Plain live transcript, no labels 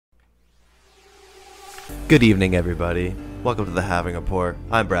Good evening, everybody. Welcome to the Halving Report.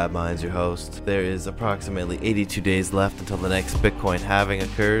 I'm Brad Mines, your host. There is approximately 82 days left until the next Bitcoin halving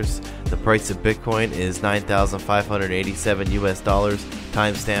occurs. The price of Bitcoin is 9,587 US dollars,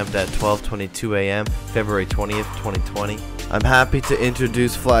 timestamped at 12:22 a.m., February 20th, 2020. I'm happy to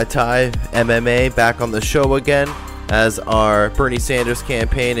introduce Fly Tie MMA back on the show again as our Bernie Sanders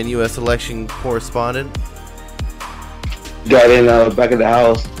campaign and US election correspondent. Got in back at the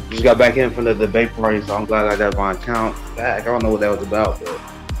house. Just got back in from the debate party, so I'm glad I got my account back. I don't know what that was about, but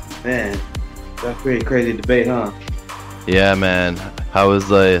man, that's pretty crazy debate, huh? Yeah, man. How was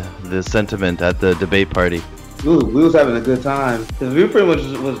the sentiment at the debate party? We was having a good time because we pretty much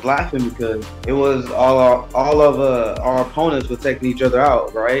was laughing because it was all of our opponents were taking each other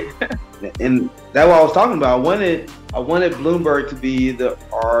out, right? And that's what I was talking about. I wanted Bloomberg to be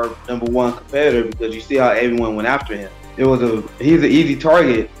our #1 competitor because you see how everyone went after him. He's an easy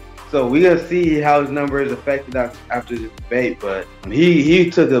target. So we're gonna see how his number is affected after this debate, but he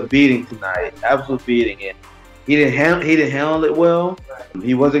took a beating tonight, absolute beating, and he didn't handle it well.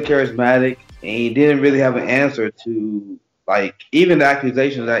 He wasn't charismatic, and he didn't really have an answer to even the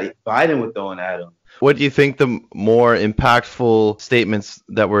accusations that Biden was throwing at him. What do you think the more impactful statements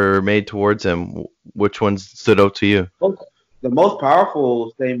that were made towards him? Which ones stood out to you? The most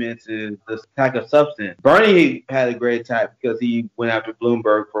powerful statements is the attack of substance. Bernie had a great attack because he went after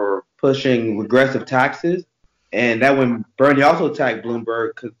Bloomberg for pushing regressive taxes. And that when Bernie also attacked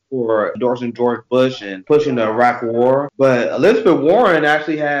Bloomberg for endorsing George Bush and pushing the Iraq war. But Elizabeth Warren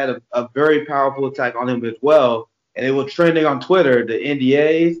actually had a very powerful attack on him as well. And it was trending on Twitter, the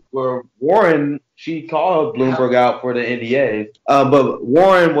NDAs, where Warren, she called Bloomberg out for the NDAs. But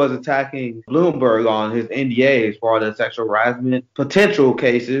Warren was attacking Bloomberg on his NDAs for all the sexual harassment potential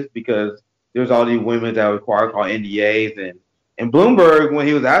cases because there's all these women that require called NDAs. And Bloomberg, when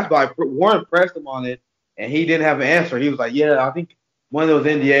he was asked by Warren, pressed him on it, and he didn't have an answer. He was like, yeah, I think one of those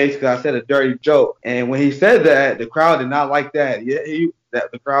NDAs because I said a dirty joke. And when he said that, the crowd did not like that.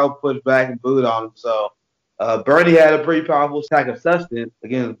 The crowd pushed back and booed on him. So Bernie had a pretty powerful attack of substance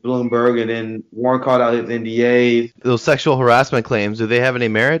against Bloomberg, and then Warren called out his NDAs. Those sexual harassment claims, do they have any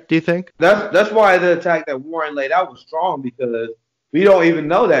merit, do you think? That's why the attack that Warren laid out was strong, because we don't even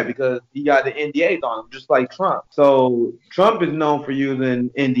know that because he got the NDAs on him, just like Trump. So Trump is known for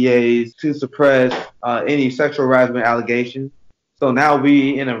using NDAs to suppress any sexual harassment allegations. So now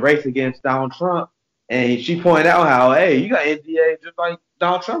we in a race against Donald Trump, and she pointed out how, hey, you got NDAs just like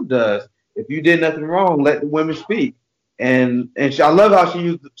Donald Trump does. If you did nothing wrong, let the women speak. And I love how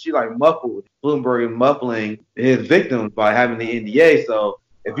she muffled Bloomberg and muffling his victims by having the NDA. So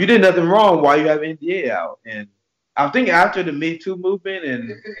if you did nothing wrong, why you have NDA out? And I think after the Me Too movement,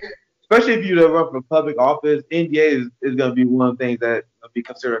 and especially if you run for public office, NDA is going to be one of the things that will be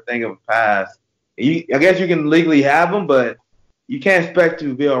considered a thing of the past. I guess you can legally have them, but you can't expect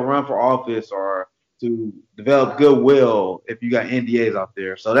to be able to run for office or to develop goodwill if you got NDAs out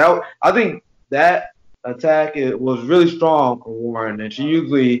there. So I think that attack was really strong for Warren, and she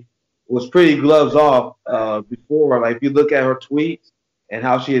usually was pretty gloves off before. Like if you look at her tweets and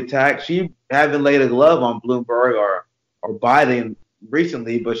how she attacked, she haven't laid a glove on Bloomberg or Biden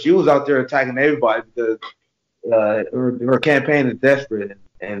recently, but she was out there attacking everybody because her campaign is desperate,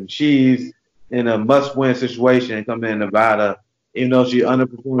 and she's in a must-win situation coming in Nevada, even though she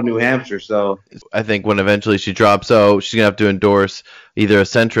underperformed New Hampshire. So I think when eventually she drops out, she's going to have to endorse either a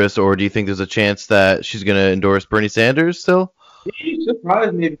centrist, or do you think there's a chance that she's going to endorse Bernie Sanders still? He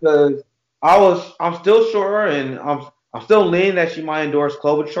surprised me because I'm still sure, and I'm still leaning that she might endorse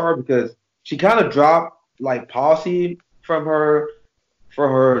Klobuchar because she kind of dropped policy from her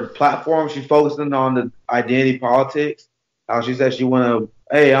platform. She's focusing on the identity politics. How she said she want to,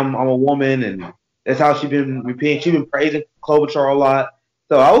 hey, I'm a woman, and that's how she's been repeating. She's been praising Klobuchar a lot.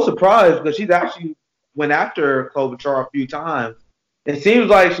 So I was surprised because she's actually went after Klobuchar a few times. It seems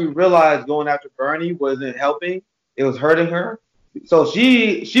like she realized going after Bernie wasn't helping. It was hurting her. So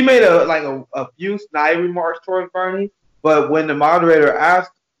she made a few snide remarks towards Bernie. But when the moderator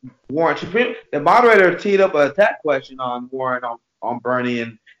asked Warren, the moderator teed up an attack question on Warren on Bernie,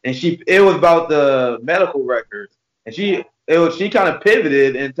 and it was about the medical records. And she kind of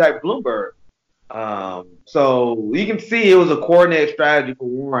pivoted and attacked Bloomberg. So you can see it was a coordinated strategy for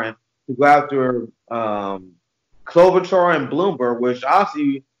Warren to go after Klobuchar and Bloomberg, which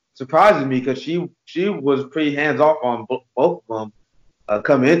honestly surprises me because she was pretty hands off on both of them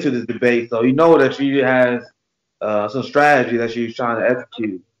coming into this debate. So you know that she has some strategy that she's trying to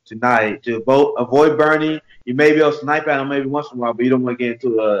execute tonight to avoid Bernie. You may be able to snipe at him maybe once in a while, but you don't want to get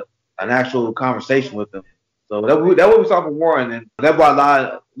into an actual conversation with him. So that what we saw from Warren, and that's why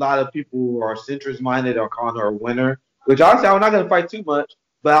a lot of people who are centrist minded are calling her a winner. Which honestly, I'm not going to fight too much,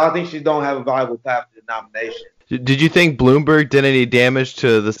 but I don't think she don't have a viable path to the nomination. Did you think Bloomberg did any damage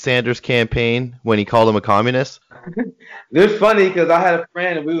to the Sanders campaign when he called him a communist? It's funny because I had a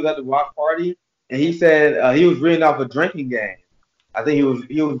friend and we was at the watch party, and he said he was reading off a drinking game. I think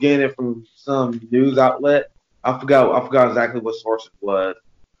he was getting it from some news outlet. I forgot exactly what source it was.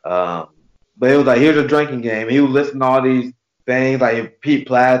 But it was like, here's a drinking game. And he was listing all these things like repeat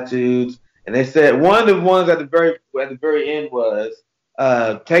platitudes, and they said one of the ones at the very end was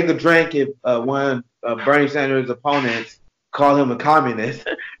take a drink if one of Bernie Sanders' opponents call him a communist.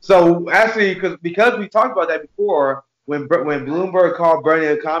 So actually, because we talked about that before, when Bloomberg called Bernie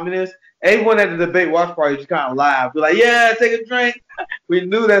a communist, everyone at the debate watch party just kind of laughed. We're like, yeah, take a drink. We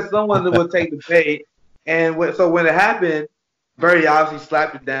knew that someone would take the bait. And so when it happened, Bernie obviously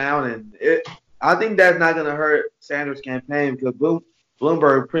slapped it down. And I think that's not going to hurt Sanders' campaign because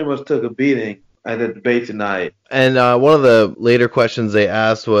Bloomberg pretty much took a beating at the debate tonight. And one of the later questions they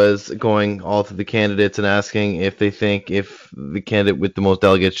asked was going all through the candidates and asking if they think if the candidate with the most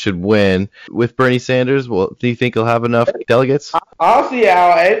delegates should win. With Bernie Sanders, well, do you think he'll have enough delegates? I'll see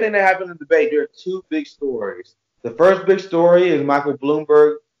how anything that happened in the debate. There are two big stories. The first big story is Michael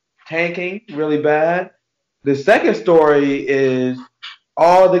Bloomberg tanking really bad. The second story is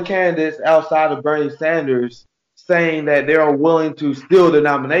all the candidates outside of Bernie Sanders saying that they are willing to steal the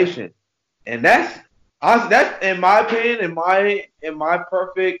nomination. And that's in my opinion, in my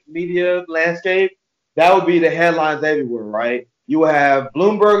perfect media landscape, that would be the headlines everywhere, right? You have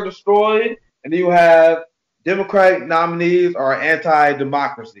Bloomberg destroyed, and then you have Democratic nominees are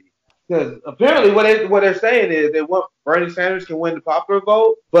anti-democracy. Because apparently what they're saying is they want Bernie Sanders can win the popular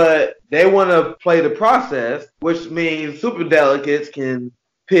vote, but they want to play the process, which means superdelegates can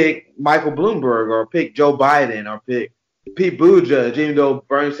pick Michael Bloomberg or pick Joe Biden or pick Pete Buttigieg, even though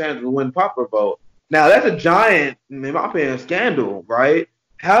Bernie Sanders will win the popular vote. Now, that's a giant, in my opinion, scandal, right?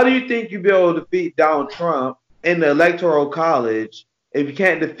 How do you think you'll be able to defeat Donald Trump in the Electoral College if you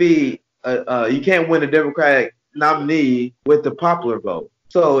can't you can't win a Democratic nominee with the popular vote?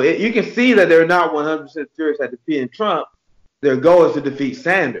 So you can see that they're not 100% serious at defeating Trump. Their goal is to defeat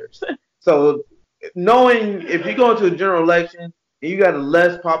Sanders. So knowing if you go into a general election and you got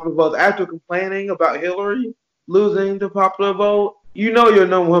less popular votes after complaining about Hillary losing the popular vote, you know your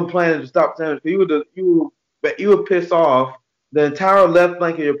number one plan is to stop Sanders. You would piss off the entire left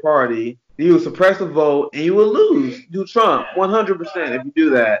flank of your party. You would suppress the vote, and you would lose to Trump 100% if you do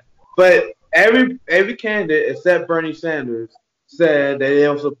that. But every candidate except Bernie Sanders said that they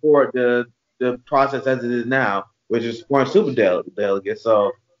don't support the process as it is now, which is supporting super delegates.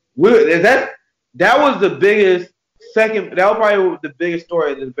 So that was the biggest that was probably the biggest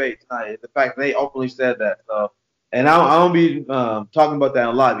story of the debate tonight. Is the fact that they openly said that. So. And I don't be talking about that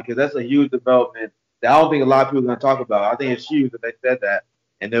a lot because that's a huge development that I don't think a lot of people are going to talk about. I think it's huge that they said that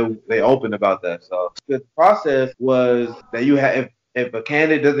and they opened about that. So the process was that you have if a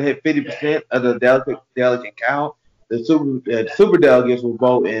candidate doesn't hit 50% of the delegate count, the super delegates will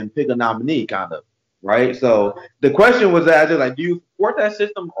vote and pick a nominee, kind of, right? So the question was that like, do you support that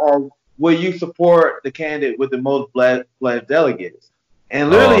system or will you support the candidate with the most pledged delegates? And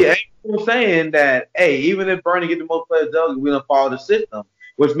literally, everyone was saying that, hey, even if Bernie get the most pledged delegates, we don't follow the system,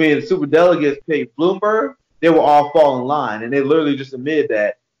 which means the super delegates pick Bloomberg, they will all fall in line, and they literally just admitted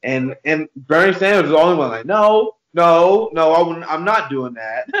that. And Bernie Sanders was the only one like, no, I'm not doing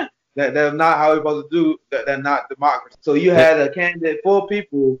that. That's not how we're supposed to do. That's not democracy. So you had a candidate full of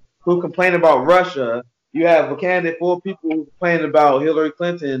people who complain about Russia. You have a candidate full of people who complain about Hillary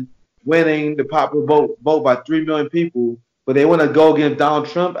Clinton winning the popular vote by 3 million people. But they want to go against Donald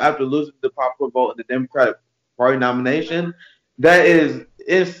Trump after losing the popular vote in the Democratic Party nomination. That is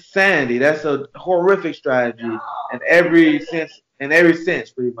insanity. That's a horrific strategy in every sense,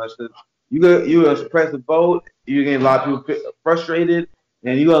 pretty much. You're gonna suppress the vote. You're getting a lot of people frustrated,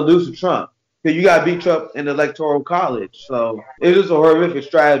 and you're gonna lose to Trump because you gotta beat Trump in the Electoral College. So it is a horrific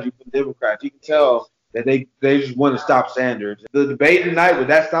strategy for the Democrats. You can tell that they just want to stop Sanders. The debate tonight with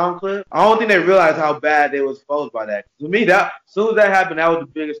that sound clip, I don't think they realized how bad they was exposed by that. To me, as soon as that happened, that was the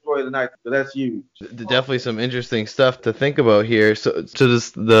biggest story of the night. So that's huge. Definitely some interesting stuff to think about here. So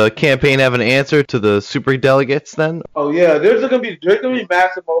does the campaign have an answer to the super delegates then? Oh yeah, there's gonna be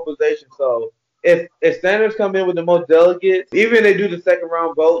massive mobilization. So if Sanders come in with the most delegates, even if they do the second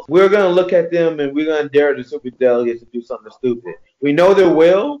round votes, we're gonna look at them and we're gonna dare the super delegates to do something stupid. We know they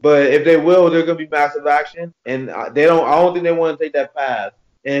will, but if they will, there's gonna be massive action, and I don't think they want to take that path.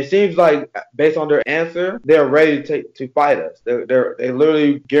 And it seems like, based on their answer, they're ready to fight us. They're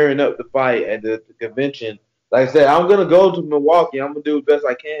literally gearing up to fight at the convention like I said, I'm gonna go to Milwaukee. I'm gonna do the best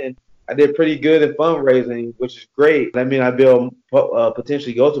I can. I did pretty good in fundraising, which is great. That means I'll be able to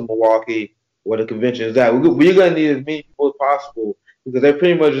potentially go to Milwaukee where the convention is at. We're gonna need as many people as possible because they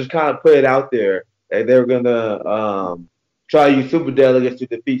pretty much just kind of put it out there that they're gonna try to use super delegates to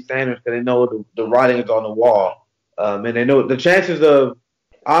defeat Sanders because they know the writing is on the wall, and they know the chances of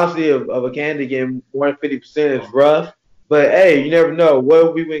honestly of a candidate getting more than 50% is rough. But hey, you never know. What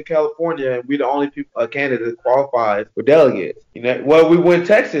if we win California and we're the only candidate that qualifies for delegates? What if we win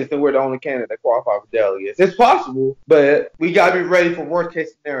Texas and we're the only candidate that qualifies for delegates? It's possible, but we gotta be ready for worst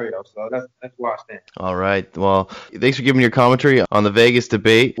case scenario. So that's where I stand. All right. Well, thanks for giving your commentary on the Vegas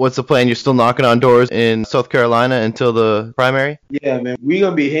debate. What's the plan? You're still knocking on doors in South Carolina until the primary? Yeah, man. We're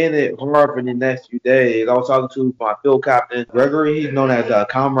gonna be hitting it hard for the next few days. I was talking to my field captain Gregory. He's known as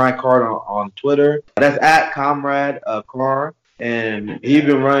Comrade Card on Twitter. That's at Comrade Card. And he's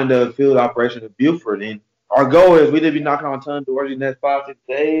been running the field operation in Beaufort. And our goal is we'll be knocking on a ton of doors in the next 5-6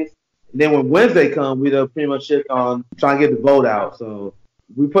 days. And then when Wednesday comes, we'll pretty much shift on trying to get the vote out. So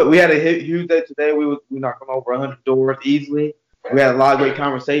we had a huge day today. We knocked on over 100 doors easily. We had a lot of great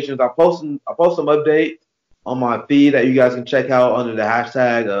conversations. I post some updates on my feed that you guys can check out under the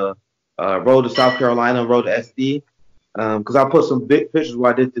hashtag Road to South Carolina, Road to SD. Because I put some big pictures of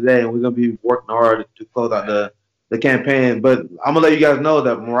what I did today, and we're going to be working hard to close out the campaign. But I'm going to let you guys know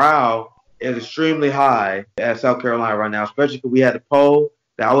that morale is extremely high at South Carolina right now, especially because we had a poll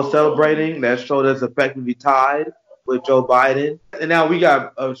that I was celebrating that showed us effectively tied with Joe Biden. And now we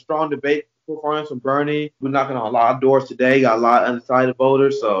got a strong debate performance from Bernie. We're knocking on a lot of doors today, got a lot of undecided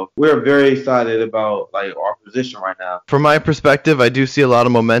voters. So we're very excited about our position right now. From my perspective, I do see a lot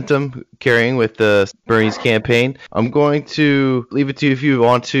of momentum carrying with Bernie's campaign. I'm going to leave it to you if you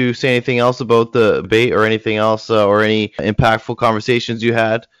want to say anything else about the debate or anything else or any impactful conversations you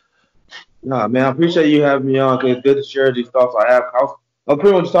had. No, man, I appreciate you having me on because it's good to share these thoughts I have. I'm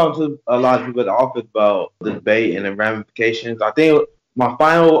pretty much talking to a lot of people at the office about the debate and the ramifications. I think my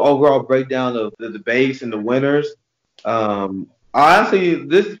final overall breakdown of the debates and the winners, honestly,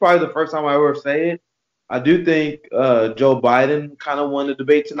 this is probably the first time I ever say it. I do think Joe Biden kind of won the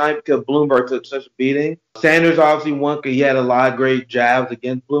debate tonight because Bloomberg took such a beating. Sanders obviously won because he had a lot of great jabs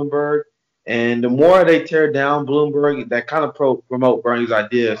against Bloomberg. And the more they tear down Bloomberg, that kind of promote Bernie's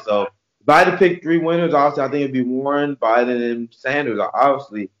ideas. So if I had to pick three winners, obviously I think it'd be Warren, Biden, and Sanders,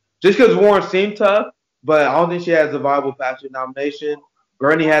 obviously. Just because Warren seemed tough, but I don't think she has a viable path to nomination.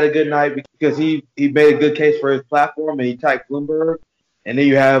 Bernie had a good night because he made a good case for his platform and he attacked Bloomberg. And then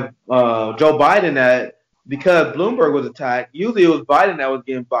you have Joe Biden that, because Bloomberg was attacked, usually it was Biden that was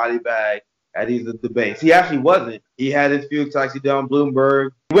getting body bagged at these debates. He actually wasn't. He had his few attacks he did on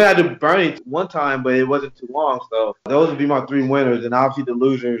Bloomberg. He went out to Bernie one time, but it wasn't too long. So those would be my three winners. And obviously the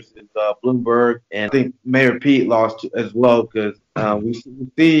losers is Bloomberg. And I think Mayor Pete lost as well because we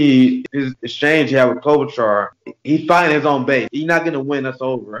see his exchange he had with Klobuchar. He's fighting his own base. He's not going to win us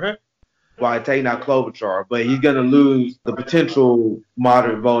over by taking out Klobuchar, but he's going to lose the potential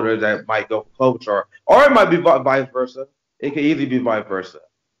moderate voters that might go for Klobuchar. Or it might be vice versa. It could easily be vice versa.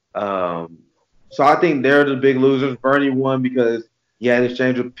 So I think they're the big losers. Bernie won because he had an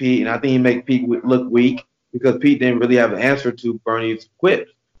exchange with Pete, and I think he made Pete look weak because Pete didn't really have an answer to Bernie's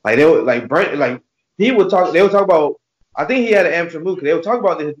quips. They would talk about. I think he had an answer move because they would talk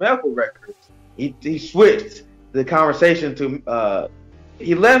about his medical records. He switched the conversation to.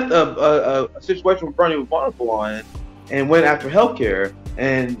 He left a situation where Bernie was vulnerable on and went after healthcare,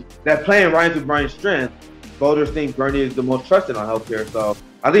 and that playing right into Bernie's strength. Voters think Bernie is the most trusted on healthcare, so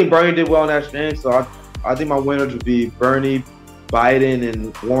I think Bernie did well on that strength. So I think my winners would be Bernie, Biden,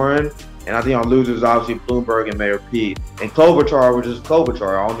 and Warren, and I think our losers is obviously Bloomberg and Mayor Pete. And Klobuchar was just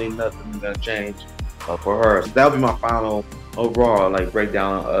Klobuchar. I don't think nothing's gonna change for her. So that would be my final overall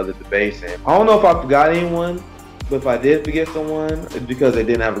breakdown of the debates. And I don't know if I forgot anyone. But if I did forget someone, it's because they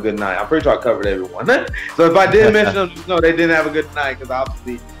didn't have a good night. I'm pretty sure I covered everyone. So if I did mention them, just know they didn't have a good night because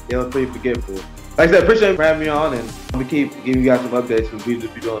obviously it was pretty forgetful. Like I said, appreciate you for having me on, and I'm going to keep giving you guys some updates because we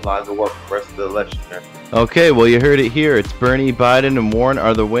just be doing lots of work for the rest of the election here. Okay, well, you heard it here. It's Bernie, Biden, and Warren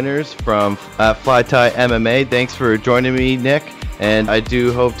are the winners from Fly Tie MMA. Thanks for joining me, Nick. And I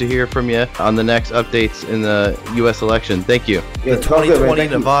do hope to hear from you on the next updates in the U.S. election. Thank you. Yeah, the 2020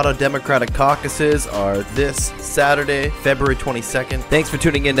 Nevada Democratic caucuses are this Saturday, February 22nd. Thanks for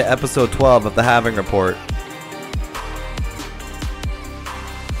tuning in to episode 12 of the Halving Report.